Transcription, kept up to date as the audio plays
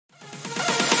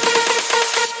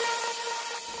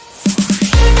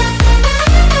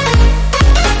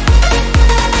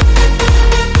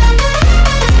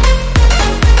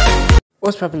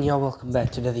What's poppin', y'all? Welcome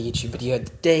back to another YouTube video.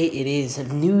 Today it is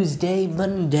News Day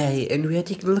Monday, and we are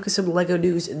taking a look at some LEGO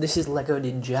news, and this is LEGO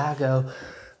Ninjago.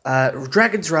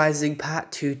 Dragons Rising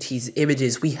Part 2 tease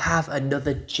images. We have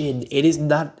another Jin. It is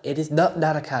not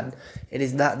Narakan. It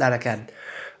is not Narakan.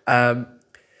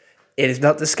 It is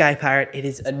not the Sky Pirate. It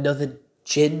is another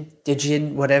Jin, the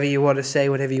Jin, whatever you want to say,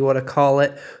 whatever you want to call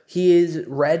it. He is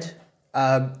red,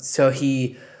 so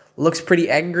he looks pretty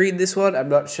angry in this one. I'm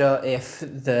not sure if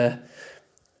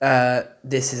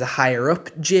this is a higher up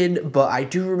Jin, but I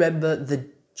do remember the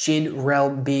Jin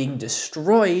realm being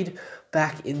destroyed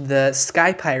back in the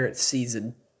Sky Pirates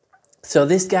season. So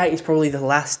this guy is probably the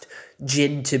last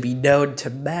Jin to be known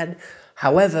to man.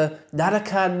 However,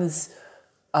 Narakan's,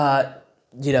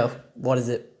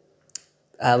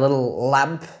 little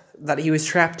lamp that he was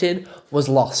trapped in was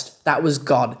lost. That was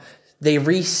gone. They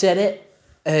reset it,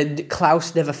 and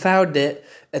Klaus never found it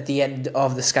at the end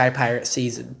of the Sky Pirate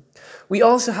season. We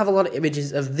also have a lot of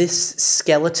images of this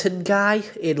skeleton guy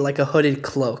in like a hooded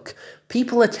cloak.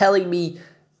 People are telling me,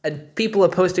 and people are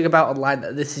posting about online,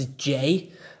 that this is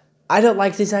Jay. I don't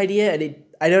like this idea, and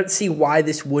I don't see why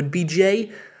this would be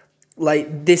Jay.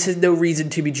 Like, this is no reason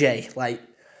to be Jay. Like,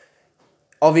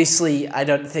 obviously, I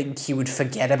don't think he would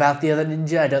forget about the other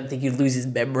ninja. I don't think he'd lose his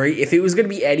memory. If it was going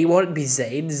to be anyone, it'd be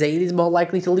Zane. Zane is more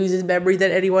likely to lose his memory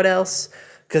than anyone else,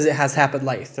 because it has happened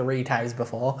like 3 times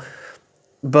before.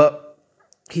 But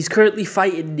he's currently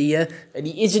fighting Nia, and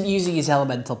he isn't using his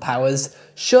elemental powers.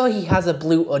 Sure, he has a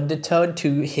blue undertone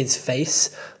to his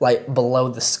face, like below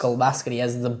the skull mask, and he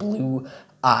has the blue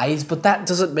eyes, but that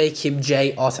doesn't make him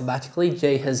Jay automatically.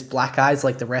 Jay has black eyes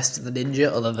like the rest of the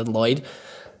ninja, other than Lloyd.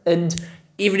 And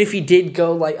even if he did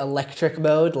go like electric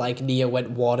mode, like Nia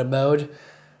went water mode,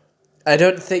 I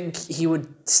don't think he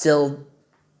would still,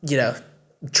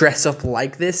 dress up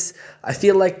like this. I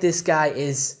feel like this guy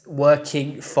is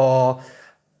working for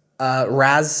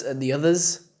Raz and the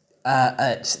others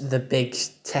at the big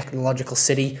technological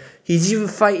city. He's even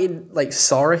fighting like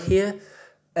Sora here,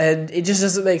 and it just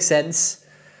doesn't make sense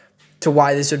to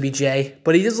why this would be Jay.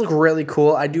 But he does look really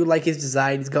cool. I do like his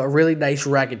design. He's got a really nice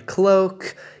ragged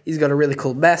cloak. He's got a really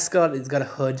cool mascot. He's got a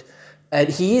hood, and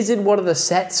he is in one of the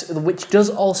sets, which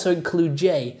does also include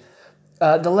Jay.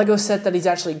 The LEGO set that he's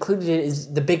actually included in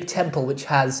is the big temple, which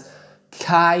has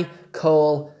Kai,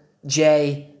 Cole,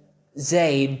 Jay,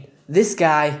 Zane, this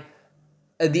guy,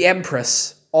 and the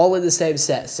Empress, all in the same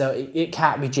set, so it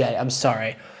can't be Jay, I'm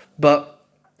sorry. But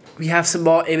we have some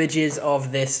more images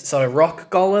of this sort of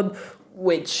rock golem,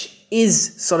 which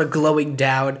is sort of glowing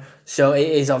down, so it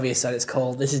is obvious that it's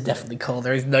Cole. This is definitely Cole,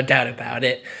 there is no doubt about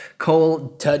it. Cole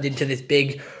turned into this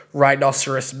big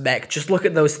rhinoceros mech. Just look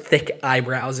at those thick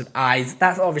eyebrows and eyes.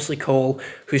 That's obviously Cole,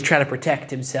 who's trying to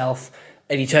protect himself,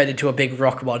 and he turned into a big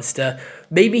rock monster.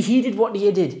 Maybe he did what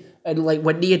Nia did, and like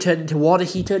when Nia turned into water,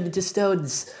 he turned into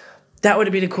stones. That would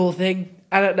have been a cool thing.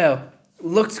 I don't know.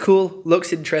 Looks cool,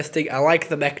 looks interesting. I like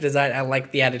the mech design. I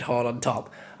like the added horn on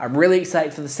top. I'm really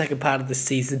excited for the second part of this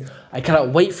season. I cannot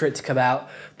wait for it to come out.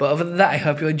 But other than that, I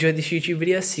hope you enjoyed this YouTube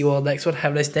video. See you all next one.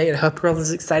 Have a nice day, and I hope you're all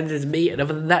as excited as me. And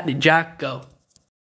other than that, Ninjago.